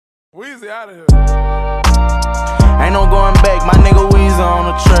Weezy out of here. Ain't no going back, my nigga Weezy on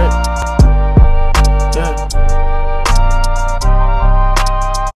the track. Yeah.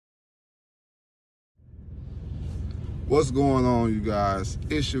 What's going on, you guys?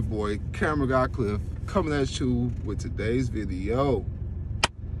 It's your boy, Camera Guy Cliff, coming at you with today's video.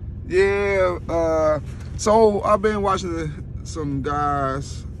 Yeah, so I've been watching some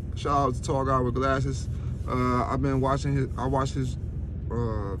guys. Shout out to Tall Guy with Glasses. I watched his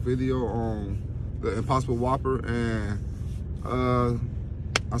video on the Impossible Whopper, and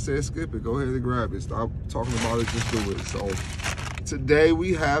I said skip it, go ahead and grab it. Stop talking about it, just do it. So today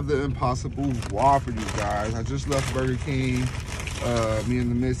we have the Impossible Whopper, you guys. I just left Burger King, me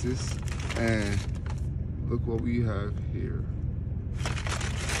and the missus, and look what we have here.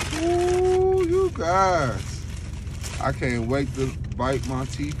 Ooh, you guys. I can't wait to bite my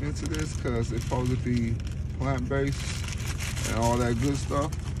teeth into this because it's supposed to be plant-based and all that good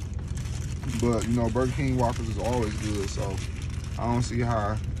stuff. But, you know, Burger King Whoppers is always good, so I don't see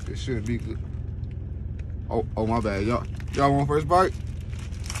how it shouldn't be good. Oh, my bad. Y'all want first bite?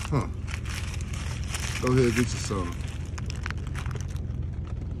 Huh. Go ahead and get you some.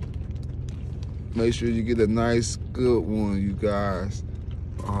 Make sure you get a nice, good one, you guys.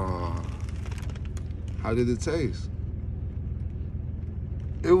 How did it taste?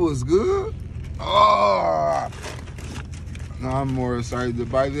 It was good? Oh! Now I'm more excited to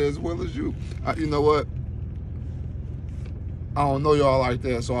bite it as well as you. You know what? I don't know y'all like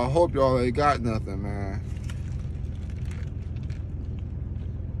that, so I hope y'all ain't got nothing, man.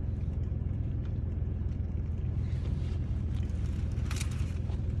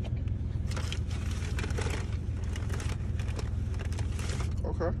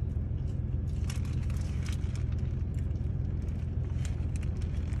 Okay.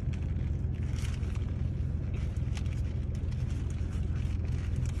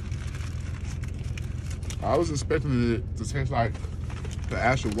 I was expecting it to taste like the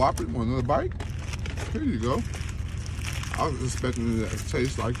actual Whopper. Want another bite? Here you go. I was expecting it to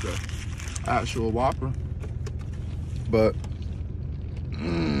taste like the actual Whopper. But,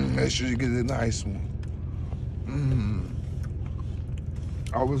 make sure you get a nice one.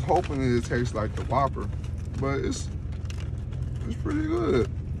 I was hoping it would taste like the Whopper, but it's pretty good.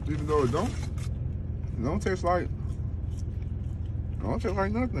 Even though it don't taste like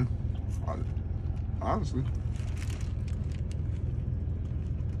nothing. Honestly.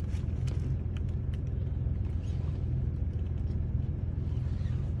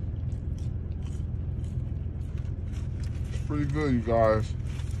 It's pretty good, you guys.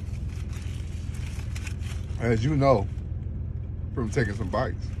 As you know, from taking some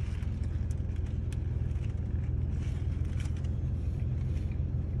bites.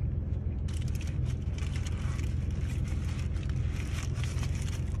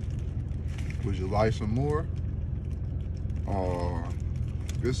 Would you like some more?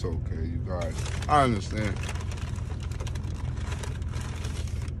 It's okay, you guys. I understand.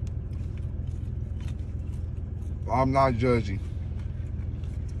 I'm not judging.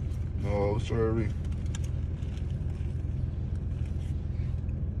 No, sorry.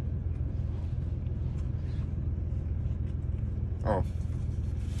 Oh,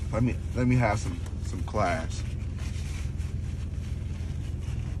 let me have some class.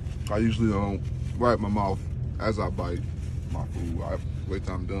 I usually don't wipe my mouth as I bite my food. I wait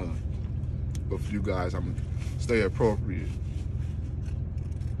till I'm done. But for you guys, I'm gonna stay appropriate.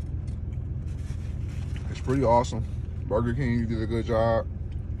 It's pretty awesome. Burger King did a good job.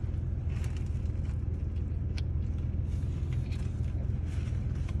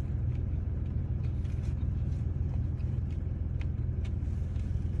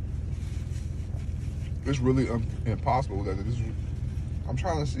 It's really impossible that this. I'm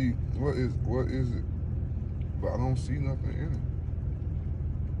trying to see what is it, but I don't see nothing in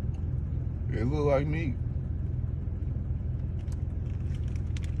it. It look like meat.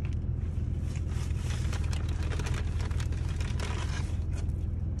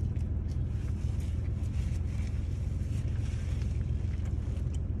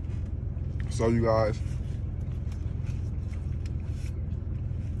 So you guys,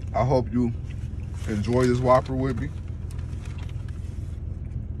 I hope you enjoy this Whopper with me.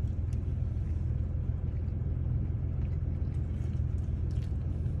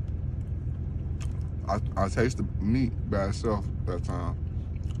 I tasted meat by itself that time,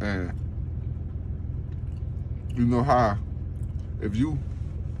 and you know how if you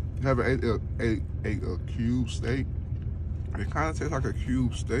ever ate a cube steak, it kind of tastes like a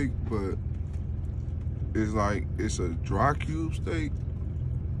cube steak, but it's like it's a dry cube steak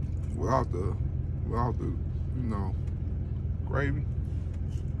without the you know, gravy.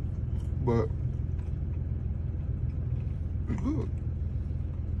 but it's good.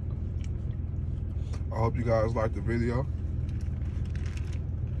 I hope you guys liked the video.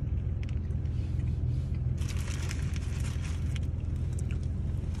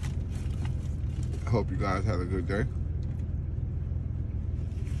 I hope you guys had a good day.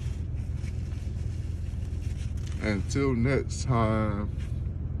 Until next time,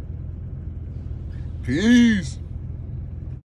 peace.